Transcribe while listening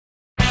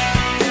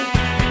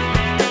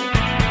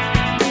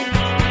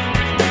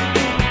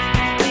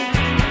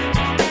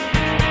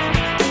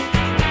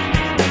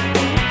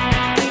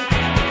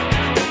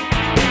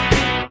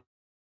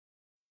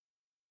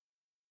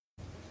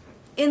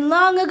In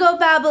long ago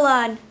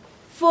Babylon,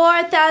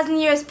 4,000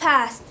 years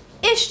past,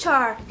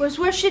 Ishtar was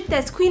worshipped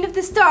as queen of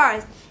the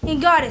stars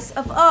and goddess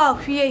of all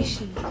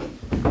creation.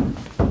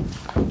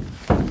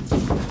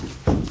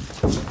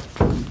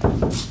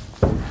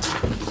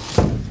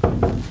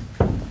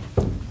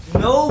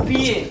 No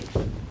being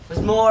was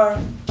more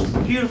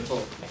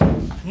beautiful,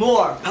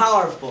 more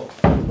powerful,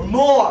 or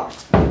more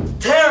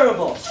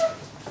terrible.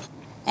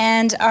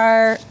 And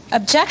our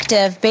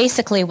objective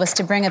basically was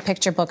to bring a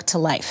picture book to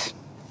life.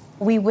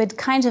 We would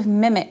kind of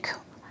mimic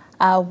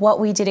what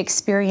we did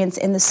experience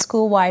in the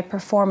school-wide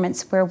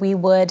performance, where we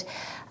would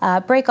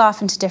break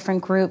off into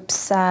different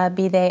groups,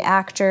 be they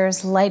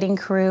actors, lighting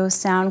crew,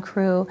 sound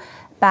crew,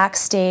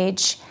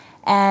 backstage,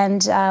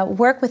 and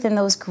work within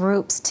those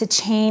groups to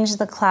change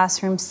the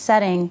classroom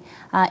setting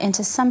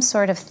into some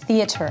sort of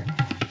theater.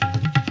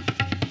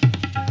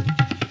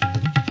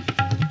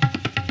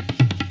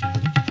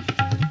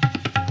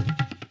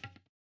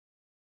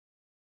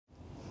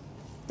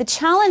 The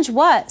challenge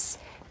was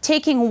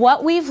taking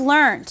what we've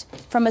learned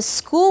from a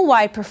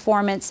school-wide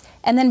performance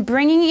and then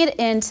bringing it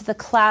into the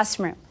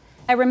classroom.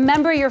 I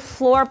remember your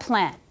floor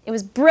plan. It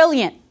was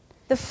brilliant.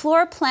 The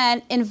floor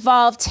plan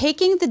involved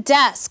taking the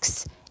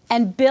desks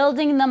and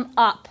building them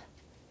up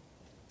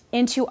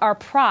into our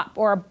prop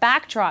or our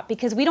backdrop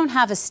because we don't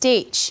have a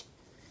stage.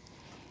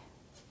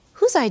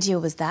 Whose idea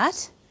was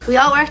that? We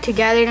all worked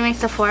together to make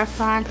the floor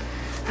plan,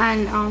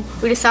 and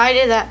we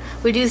decided that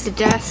we'd use the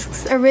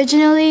desks.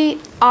 Originally,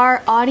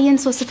 our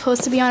audience was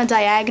supposed to be on a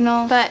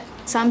diagonal, but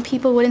some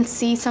people wouldn't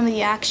see some of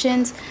the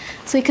actions.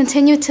 So we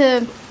continued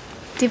to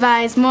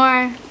devise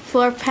more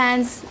floor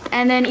plans,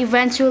 and then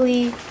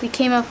eventually we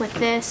came up with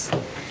this.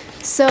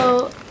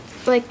 So,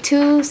 like,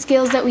 two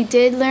skills that we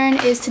did learn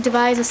is to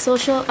devise a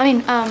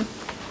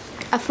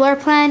floor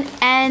plan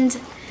and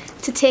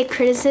to take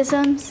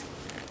criticisms.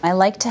 I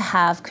like to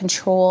have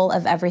control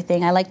of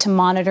everything. I like to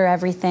monitor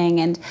everything,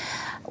 and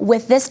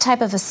with this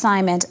type of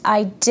assignment,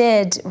 I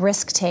did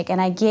risk take,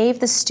 and I gave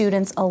the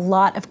students a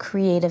lot of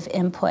creative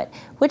input,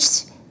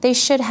 which they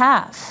should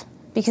have,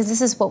 because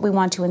this is what we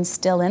want to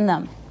instill in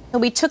them. So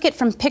we took it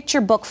from picture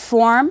book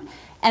form,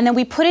 and then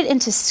we put it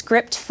into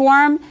script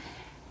form.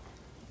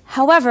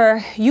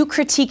 However, you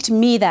critiqued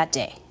me that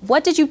day.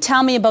 What did you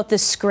tell me about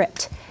this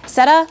script?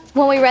 Seta?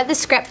 When we read the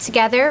script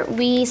together,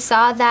 we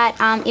saw that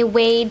it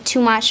weighed too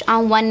much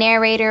on one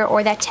narrator,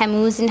 or that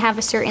Tammuz didn't have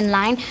a certain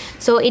line,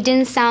 so it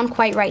didn't sound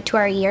quite right to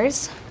our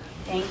ears.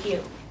 Thank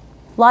you.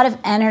 A lot of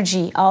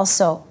energy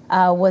also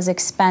was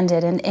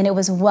expended, and it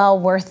was well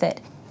worth it.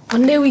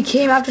 One day we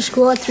came after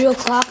school at 3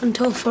 o'clock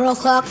until 4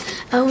 o'clock,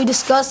 and we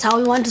discussed how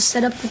we wanted to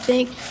set up the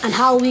thing and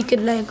how we could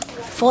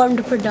form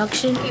the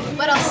production.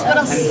 What else?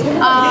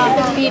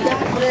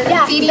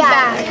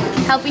 Feedback.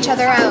 Help each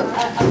other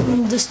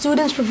out. The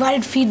students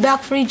provided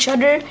feedback for each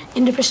other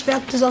in the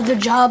perspectives of their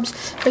jobs.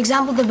 For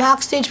example, the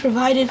backstage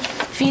provided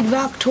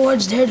feedback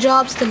towards their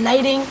jobs. The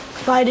lighting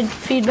provided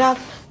feedback.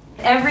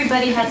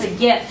 Everybody has a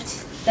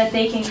gift that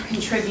they can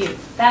contribute.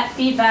 That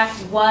feedback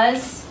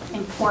was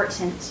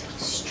important,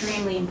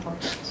 extremely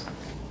important.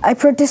 I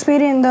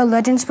participated in the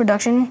Legends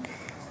production,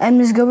 and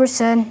Ms. Gilbert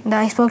said that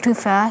I spoke too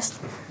fast.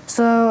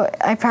 So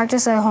I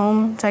practiced at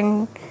home so I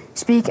can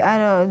speak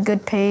at a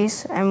good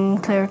pace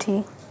and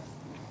clarity.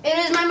 It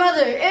is my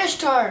mother,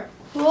 Ishtar,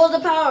 who holds the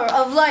power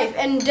of life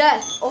and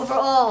death over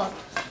all.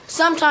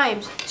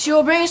 Sometimes she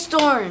will bring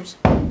storms,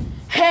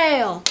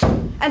 hail,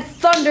 and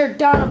thunder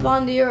down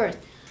upon the earth.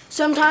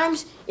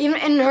 Sometimes, even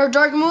in her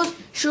dark moods,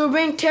 she will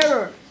bring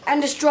terror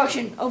and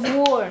destruction of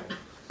war.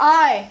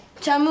 I,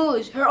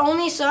 Tammuz, her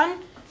only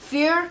son,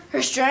 fear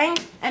her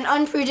strength and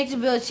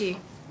unpredictability.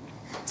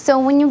 So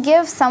when you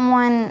give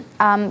someone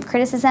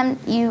criticism,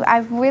 I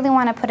really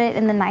want to put it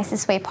in the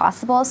nicest way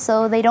possible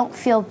so they don't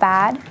feel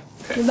bad.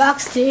 The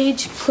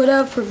backstage could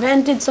have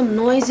prevented some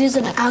noises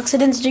and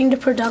accidents during the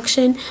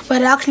production,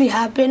 but it actually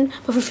happened.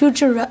 But for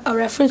future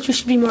reference, we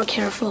should be more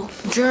careful.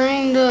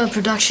 During the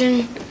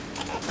production,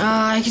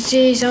 I could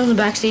see some of the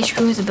backstage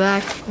crew at the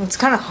back. It's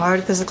kind of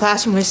hard because the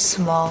classroom is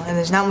small and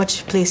there's not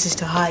much places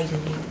to hide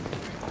in here.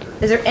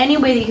 Is there any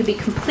way that you could be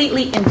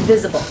completely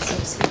invisible, so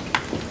to speak?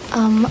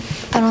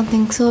 I don't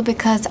think so,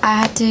 because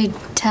I had to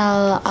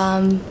tell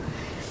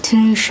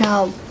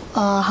Tanusha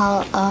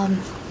how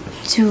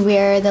to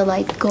where the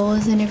light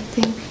goes and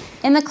everything.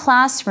 In the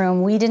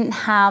classroom, we didn't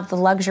have the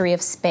luxury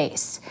of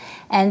space.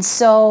 And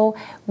so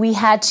we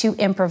had to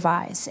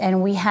improvise,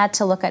 and we had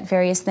to look at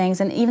various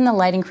things. And even the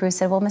lighting crew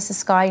said, well, Mrs.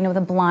 Scott,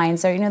 the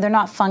blinds are, they're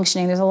not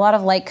functioning. There's a lot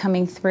of light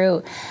coming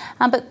through.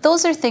 But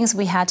those are things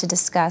we had to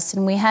discuss,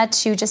 and we had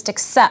to just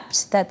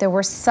accept that there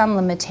were some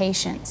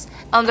limitations.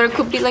 There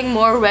could be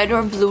more red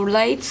or blue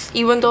lights,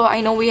 even though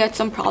I know we had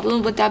some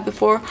problem with that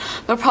before,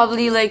 but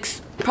probably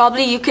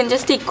you can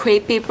just take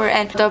crepe paper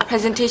and the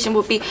presentation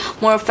would be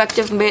more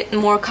effective with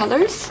more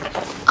colors.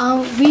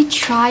 We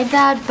tried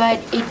that, but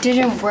it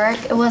didn't work.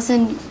 It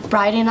wasn't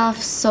bright enough,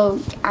 so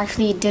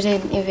actually it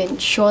didn't even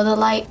show the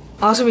light.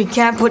 Also, we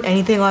can't put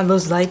anything on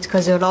those lights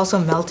because it would also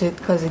melt it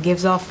because it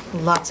gives off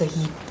lots of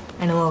heat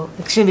and it will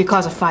extremely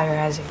cause a fire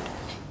hazard.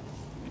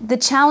 The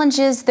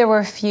challenges, there were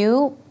a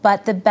few,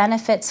 but the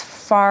benefits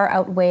far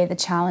outweigh the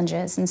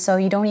challenges. And so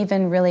you don't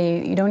even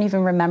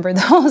remember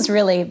those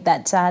really,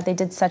 that they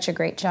did such a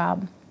great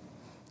job.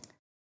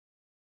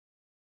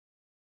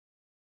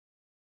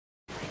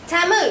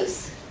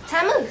 Tammuz.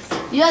 Tammuz.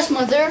 Yes,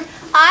 Mother.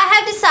 I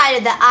have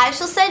decided that I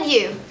shall send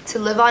you to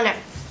live on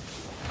Earth.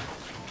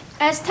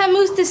 As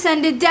Tammuz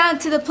descended down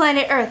to the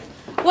planet Earth,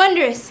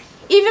 wondrous,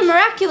 even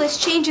miraculous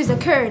changes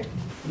occurred.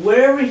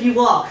 Wherever he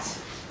walked,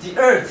 the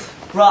earth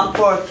brought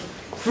forth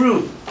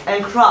fruit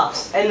and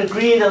crops and the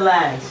green of the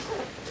land.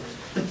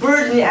 The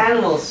birds and the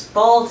animals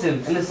followed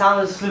him in the sound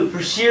of his flute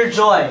for sheer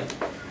joy,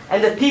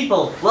 and the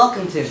people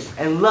welcomed him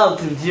and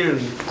loved him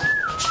dearly.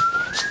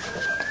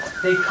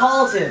 They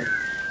called him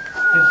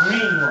the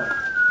Green One.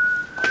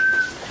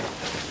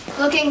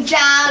 Looking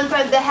down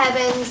from the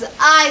heavens,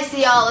 I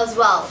see all as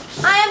well.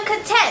 I am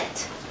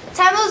content.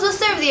 Tammuz will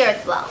serve the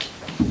earth well.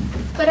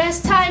 But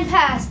as time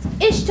passed,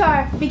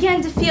 Ishtar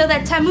began to feel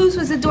that Tammuz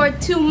was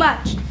adored too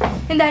much,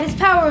 and that his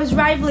power was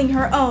rivaling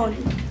her own.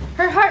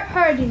 Her heart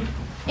hardened.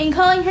 In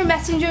calling her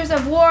messengers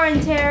of war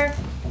and terror,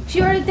 she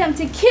ordered them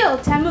to kill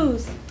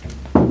Tammuz.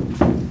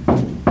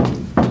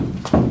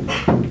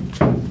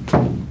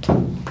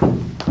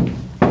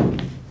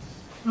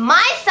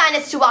 My son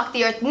is to walk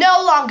the earth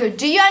no longer.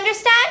 Do you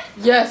understand?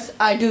 Yes,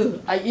 I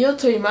do. I yield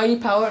to your mighty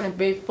power and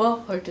obey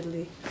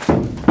full-heartedly.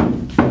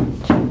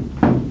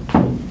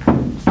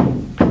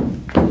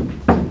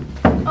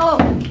 Oh,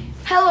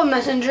 hello,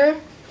 messenger.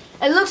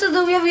 It looks as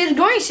though we have a good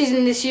growing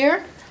season this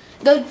year.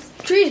 The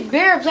trees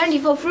bear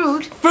plentiful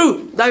fruit.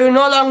 Fruit that you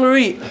no longer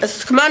eat.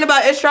 As commanded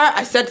by Ishtar,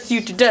 I sentence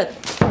you to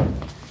death.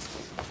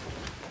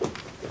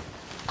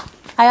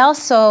 I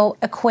also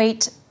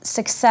equate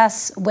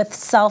success with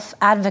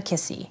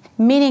self-advocacy,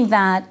 meaning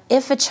that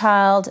if a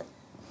child,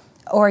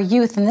 or a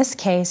youth in this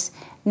case,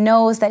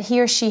 knows that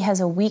he or she has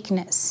a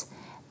weakness,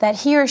 that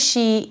he or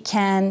she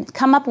can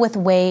come up with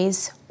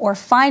ways or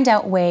find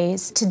out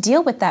ways to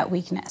deal with that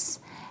weakness.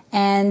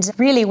 And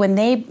really, when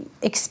they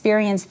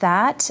experience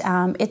that,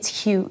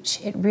 it's huge.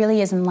 It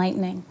really is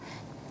enlightening.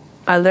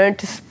 I learned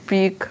to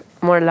speak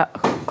more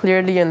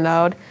clearly and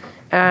loud,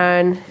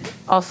 and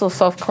also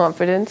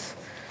self-confidence,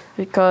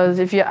 because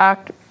if you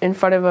act in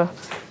front of an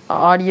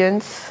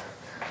audience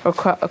or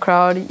a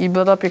crowd, you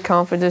build up your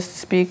confidence to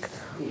speak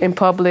in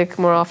public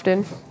more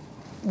often.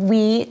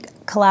 We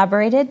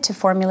collaborated to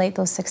formulate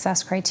those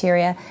success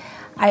criteria.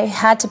 I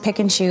had to pick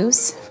and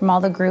choose from all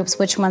the groups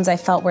which ones I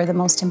felt were the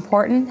most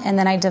important, and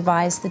then I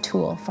devised the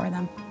tool for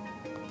them.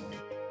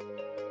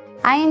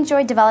 I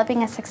enjoy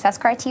developing a success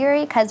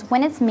criteria because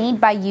when it's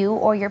made by you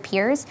or your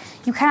peers,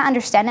 you kind of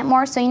understand it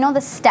more, so you know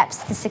the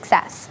steps to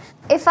success.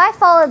 If I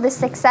follow the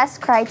success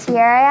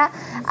criteria,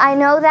 I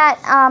know that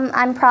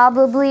I'm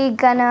probably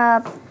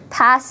gonna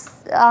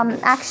pass,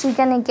 actually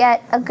gonna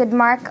get a good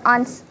mark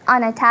on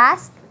a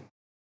task.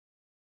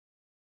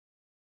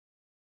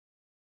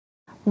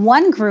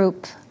 One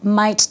group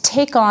might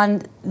take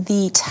on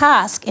the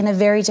task in a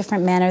very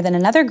different manner than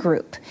another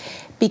group,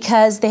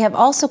 because they have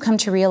also come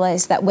to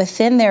realize that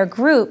within their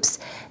groups,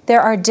 there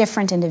are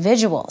different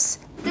individuals.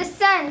 The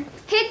sun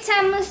hit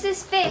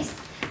Tammuz's face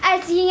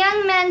as the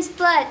young man's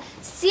blood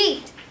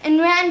seeped and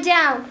ran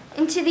down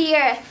into the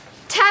earth.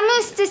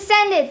 Tammuz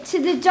descended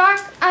to the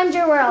dark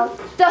underworld,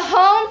 the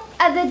home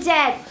of the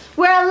dead,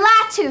 where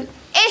Alatu,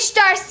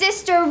 Ishtar's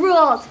sister,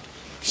 ruled.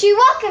 She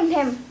welcomed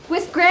him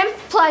with grim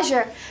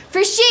pleasure,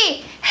 for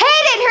she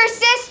hated her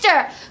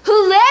sister,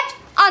 who lived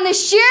on the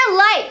sheer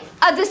light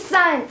of the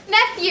sun.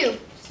 Nephew,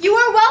 you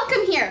are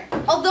welcome here.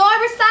 Although I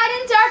reside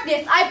in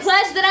darkness, I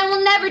pledge that I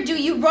will never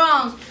do you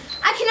wrong.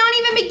 I cannot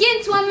even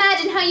begin to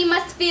imagine how you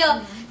must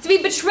feel to be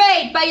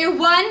betrayed by your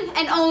one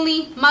and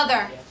only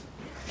mother.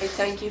 I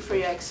thank you for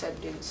your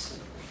acceptance.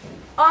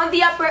 On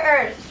the upper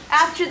earth,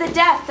 after the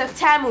death of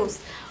Tammuz,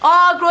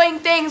 all growing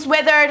things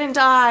withered and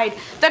died.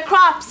 The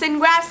crops and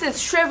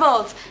grasses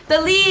shriveled,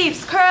 the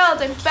leaves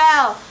curled and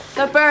fell,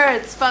 the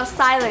birds fell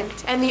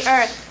silent, and the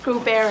earth grew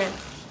barren.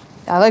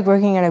 I like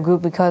working in a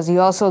group because you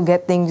also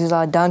get things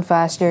done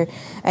faster,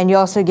 and you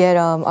also get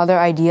other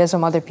ideas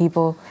from other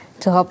people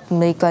to help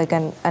make like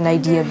an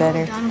idea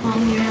better.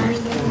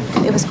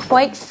 It was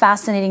quite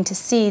fascinating to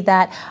see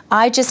that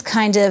I just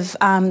kind of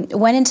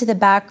went into the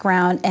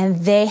background, and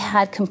they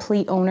had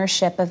complete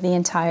ownership of the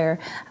entire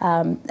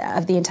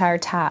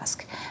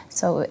task.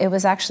 So it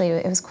was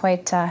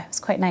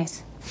quite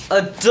nice.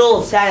 A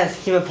dull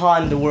sadness came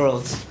upon the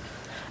world.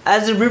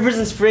 As the rivers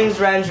and springs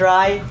ran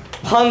dry,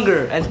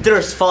 hunger and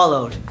thirst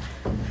followed.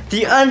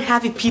 The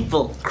unhappy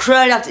people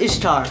cried out to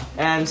Ishtar,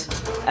 and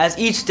as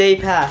each day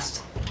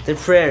passed, their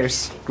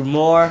prayers grew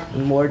more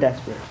and more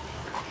desperate.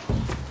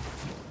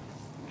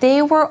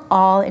 They were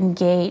all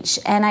engaged,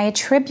 and I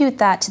attribute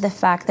that to the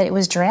fact that it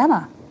was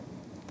drama.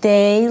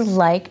 They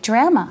like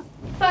drama.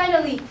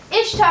 Finally,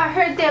 Ishtar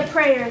heard their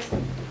prayers.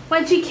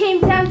 When she came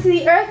down to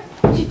the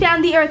earth, she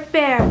found the earth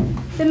bare.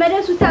 The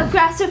meadows without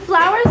grass or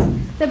flowers,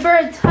 the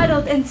birds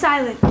huddled and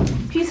silent.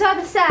 She saw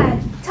the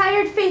sad,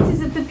 tired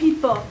faces of the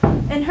people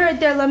and heard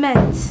their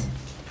laments.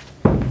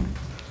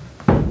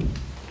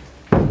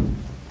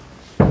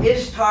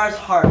 Ishtar's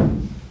heart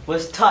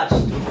was touched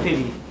with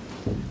pity.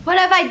 What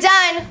have I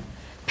done?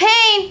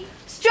 Pain,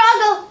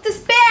 struggle,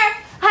 despair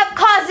have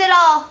caused it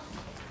all.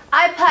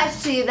 I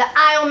pledge to you that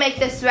I will make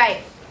this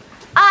right.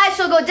 I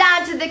shall go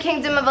down to the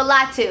kingdom of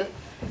Alatu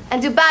and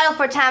do battle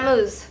for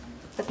Tammuz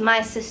with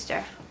my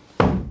sister.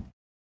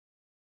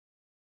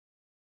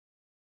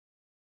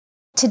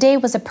 Today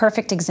was a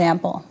perfect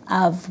example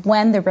of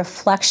when the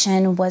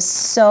reflection was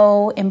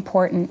so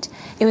important.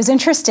 It was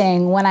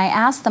interesting when I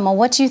asked them, well,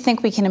 what do you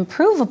think we can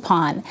improve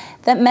upon?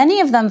 That many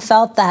of them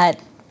felt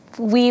that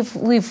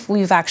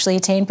we've actually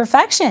attained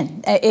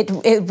perfection.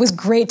 It was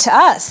great to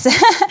us.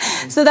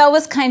 So that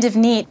was kind of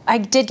neat. I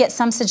did get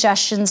some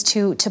suggestions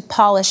to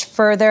polish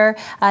further,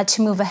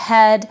 to move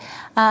ahead.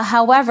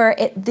 However,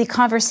 the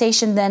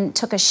conversation then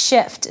took a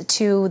shift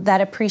to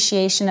that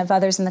appreciation of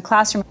others in the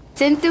classroom.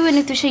 Sinthu and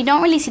Nitusha, you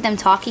don't really see them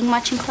talking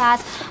much in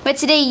class, but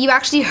today you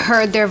actually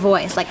heard their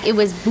voice. Like, it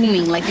was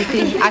booming. Like, you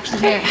could actually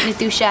hear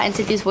Nitusha and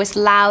Sinthu's voice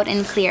loud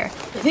and clear.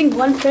 I think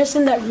one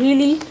person that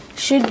really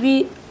should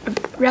be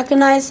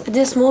recognized at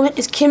this moment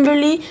is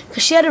Kimberly,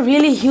 because she had a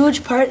really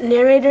huge part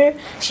narrator.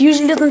 She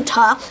usually doesn't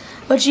talk,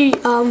 but she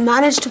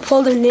managed to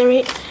pull the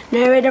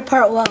narrator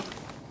part well.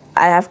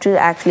 I have to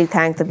actually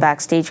thank the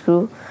backstage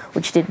crew,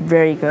 which did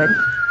very good.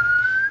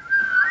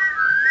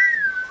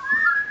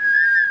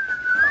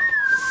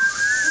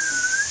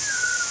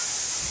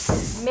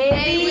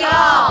 May we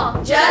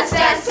all, just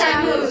as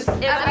Tammuz,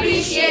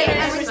 appreciate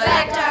and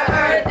respect our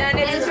earth and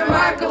its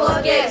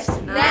remarkable gifts,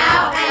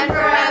 now and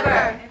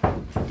forever.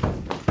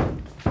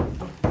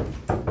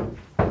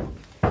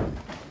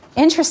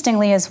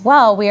 Interestingly as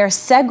well, we are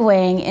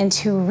segueing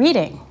into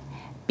reading,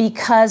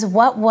 because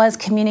what was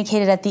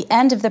communicated at the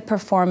end of the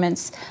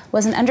performance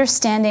was an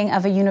understanding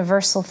of a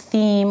universal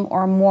theme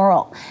or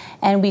moral.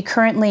 And we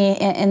currently,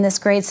 in this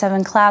grade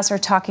 7 class, are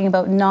talking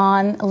about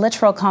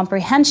non-literal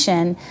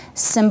comprehension,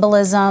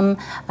 symbolism,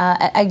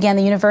 again,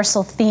 the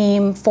universal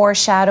theme,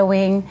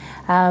 foreshadowing,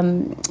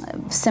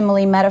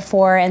 simile,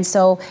 metaphor, and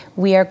so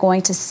we are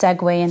going to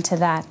segue into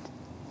that.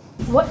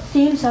 What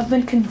themes have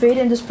been conveyed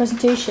in this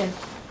presentation?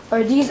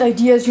 Are these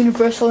ideas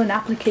universal in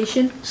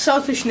application?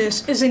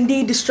 Selfishness is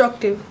indeed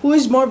destructive. Who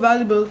is more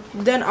valuable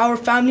than our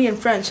family and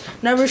friends?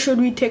 Never should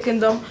we take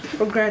them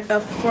for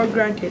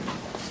granted.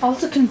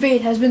 Also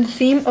conveyed has been the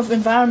theme of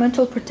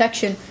environmental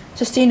protection,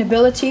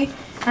 sustainability,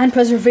 and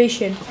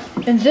preservation.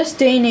 In this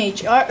day and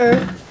age, our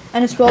Earth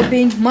and its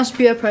well-being must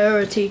be a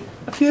priority.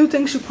 A few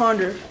things to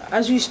ponder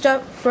as we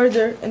step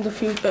further in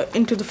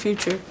into the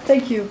future.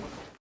 Thank you.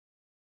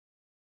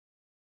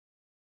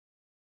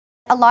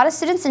 A lot of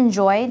students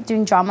enjoy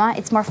doing drama.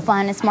 It's more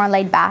fun, it's more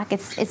laid back.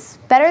 It's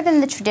better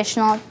than the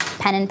traditional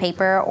pen and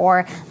paper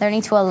or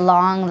learning to a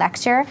long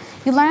lecture.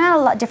 You learn a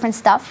lot of different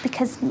stuff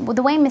because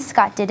the way Miss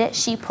Scott did it,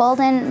 she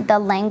pulled in the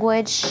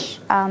language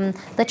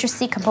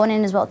literacy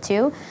component as well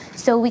too.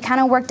 So we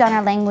kind of worked on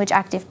our language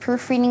active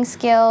proofreading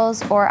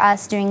skills or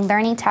us doing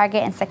learning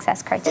target and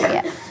success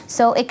criteria.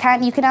 So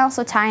you can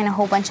also tie in a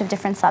whole bunch of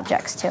different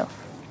subjects too.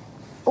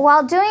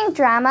 While doing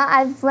drama,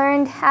 I've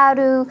learned how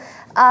to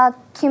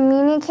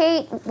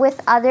communicate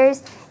with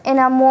others in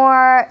a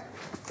more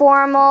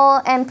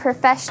formal and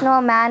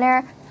professional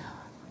manner.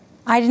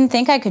 I didn't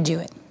think I could do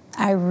it.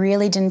 I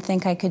really didn't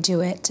think I could do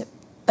it.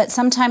 But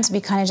sometimes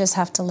we kind of just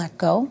have to let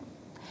go.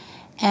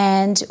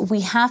 And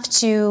we have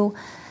to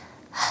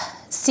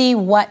see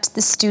what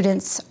the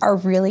students are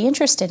really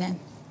interested in.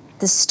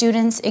 The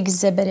students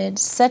exhibited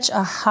such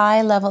a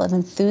high level of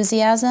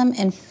enthusiasm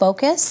and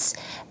focus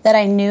that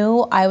I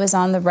knew I was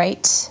on the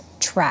right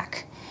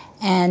track.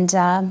 And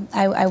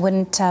I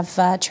wouldn't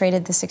have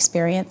traded this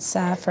experience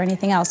for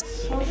anything else.